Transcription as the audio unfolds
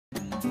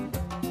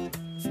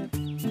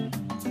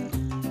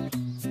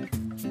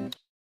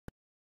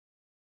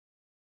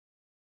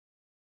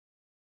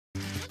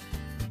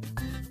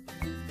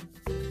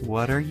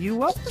What are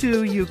you up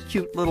to, you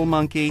cute little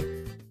monkey?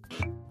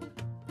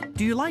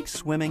 Do you like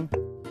swimming?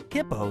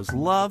 Hippos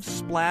love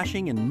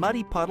splashing in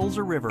muddy puddles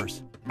or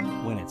rivers.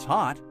 When it's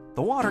hot,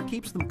 the water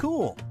keeps them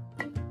cool.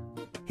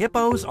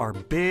 Hippos are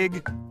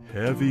big,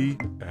 heavy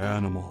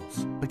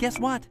animals. But guess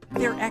what?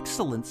 They're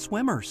excellent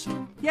swimmers.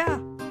 Yeah,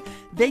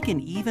 they can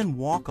even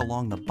walk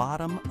along the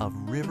bottom of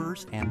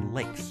rivers and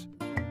lakes.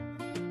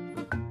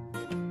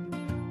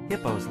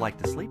 Hippos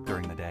like to sleep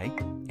during the day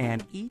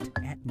and eat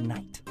at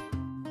night.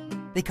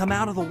 They come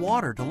out of the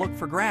water to look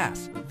for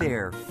grass,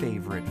 their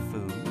favorite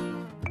food.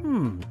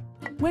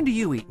 When do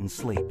you eat and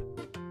sleep?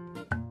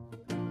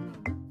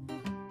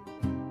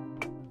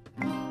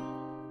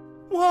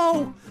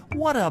 Whoa!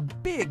 What a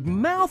big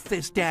mouth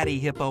this daddy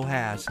hippo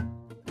has!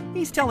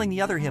 He's telling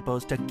the other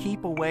hippos to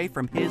keep away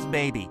from his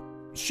baby.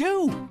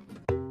 Shoo!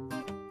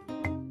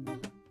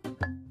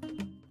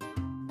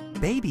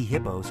 Baby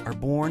hippos are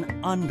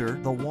born under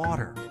the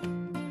water.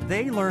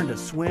 They learn to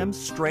swim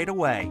straight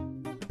away.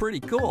 Pretty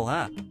cool,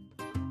 huh?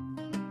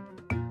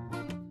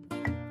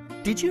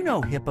 Did you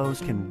know hippos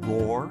can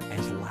roar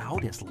as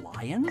loud as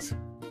lions?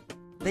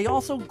 They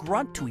also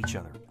grunt to each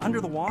other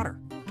under the water.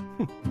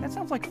 That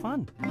sounds like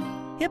fun.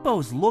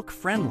 Hippos look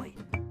friendly,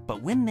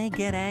 but when they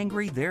get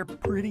angry, they're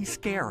pretty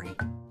scary.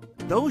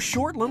 Those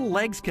short little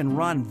legs can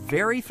run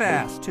very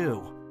fast, too.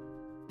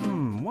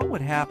 What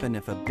would happen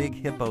if a big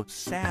hippo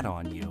sat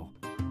on you?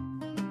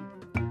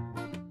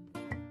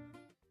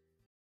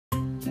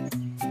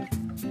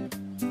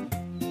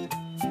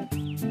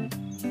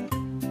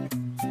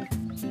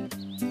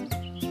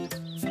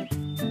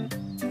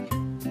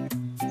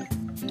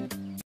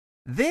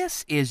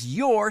 This is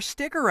your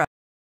sticker album.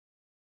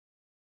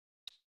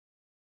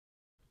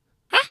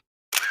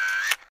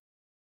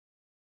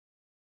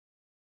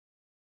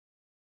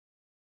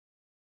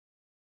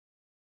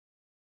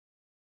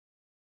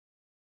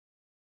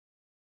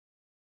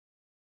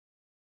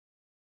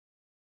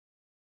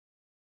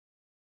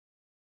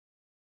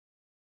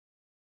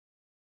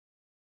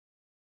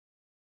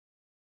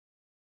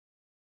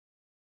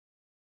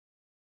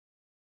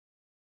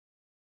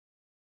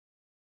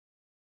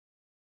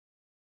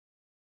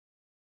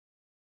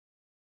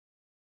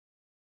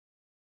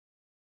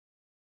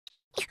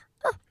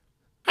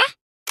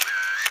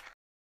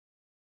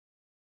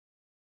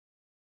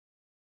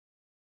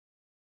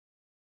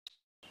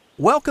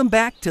 Welcome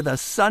back to the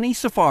sunny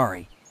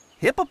safari.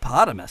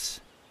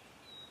 Hippopotamus.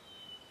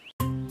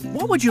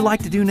 What would you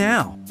like to do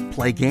now?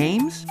 Play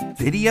games?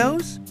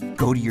 Videos?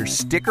 Go to your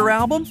sticker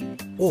album?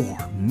 Or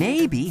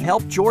maybe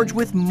help George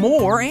with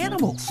more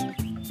animals?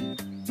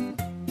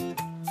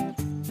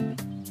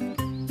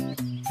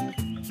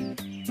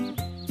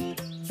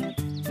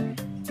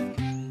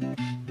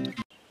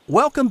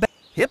 Welcome back,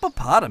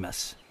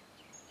 Hippopotamus.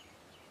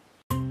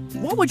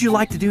 What would you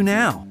like to do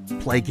now?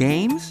 Play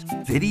games?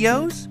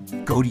 Videos?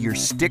 Go to your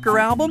sticker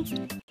album?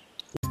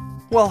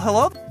 Well,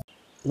 hello.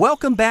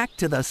 Welcome back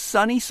to the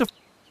sunny safari.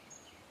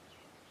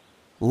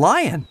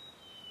 Lion.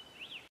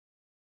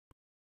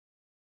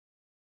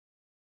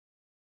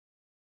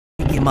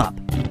 Wake him up.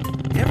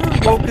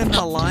 Ever woken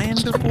a lion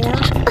before?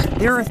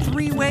 There are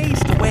 3 ways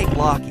to wake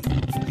Lockie.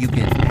 You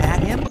can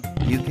pat him,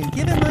 you can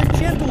give him a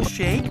gentle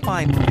shake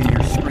by moving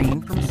your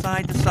screen from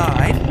side to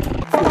side,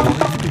 or you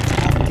can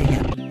talk to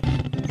him.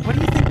 What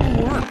do you think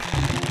will work?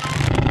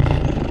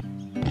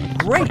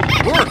 Great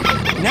work!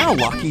 Now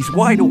Lockie's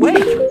wide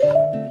awake.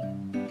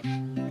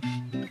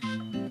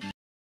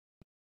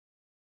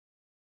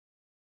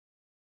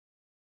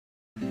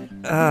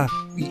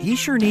 He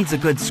sure needs a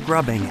good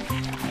scrubbing.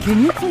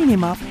 Can you clean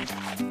him up?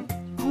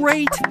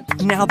 Great!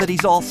 Now that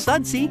he's all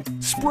sudsy,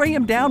 spray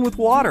him down with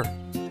water.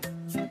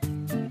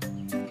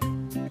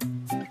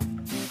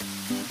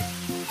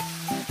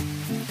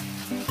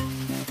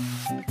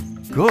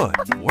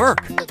 Good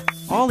work!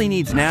 All he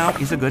needs now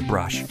is a good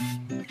brush.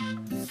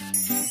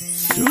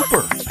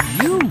 Super!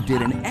 You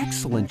did an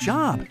excellent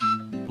job.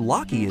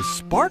 Lockie is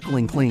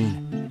sparkling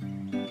clean.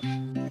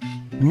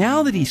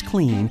 Now that he's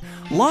clean,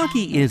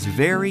 Lockie is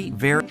very,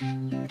 very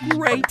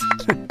great.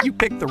 You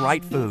picked the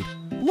right food.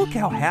 Look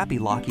how happy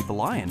Lockie the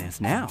lion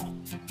is now.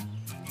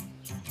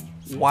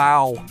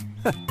 Wow!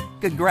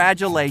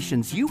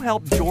 Congratulations, you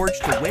helped George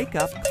to wake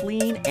up,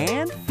 clean,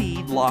 and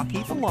feed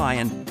Lockie the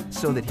lion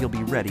so that he'll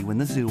be ready when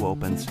the zoo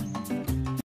opens.